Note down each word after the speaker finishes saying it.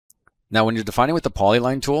Now, when you're defining with the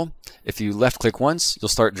Polyline tool, if you left click once, you'll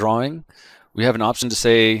start drawing. We have an option to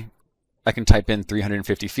say, I can type in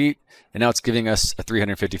 350 feet, and now it's giving us a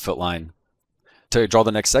 350 foot line. To draw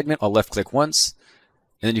the next segment, I'll left click once,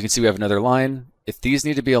 and then you can see we have another line. If these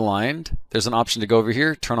need to be aligned, there's an option to go over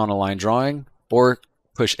here, turn on align drawing, or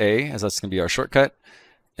push A, as that's going to be our shortcut.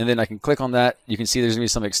 And then I can click on that. You can see there's going to be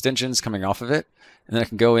some extensions coming off of it, and then I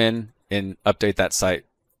can go in and update that site.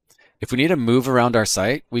 If we need to move around our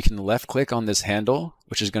site, we can left click on this handle,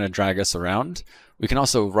 which is going to drag us around. We can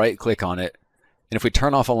also right click on it. And if we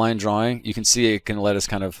turn off align drawing, you can see it can let us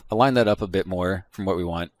kind of align that up a bit more from what we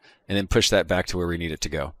want, and then push that back to where we need it to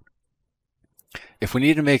go. If we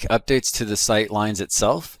need to make updates to the site lines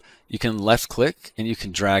itself, you can left click and you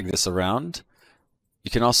can drag this around. You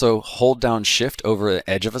can also hold down shift over the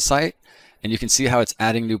edge of a site, and you can see how it's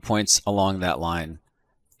adding new points along that line.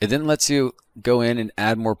 It then lets you go in and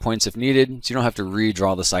add more points if needed, so you don't have to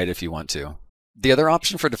redraw the site if you want to. The other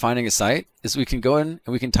option for defining a site is we can go in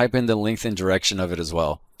and we can type in the length and direction of it as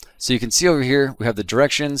well. So you can see over here, we have the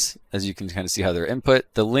directions, as you can kind of see how they're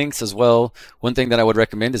input, the lengths as well. One thing that I would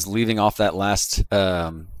recommend is leaving off that last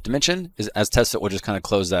dimension, as TestFit will just kind of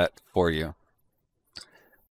close that for you.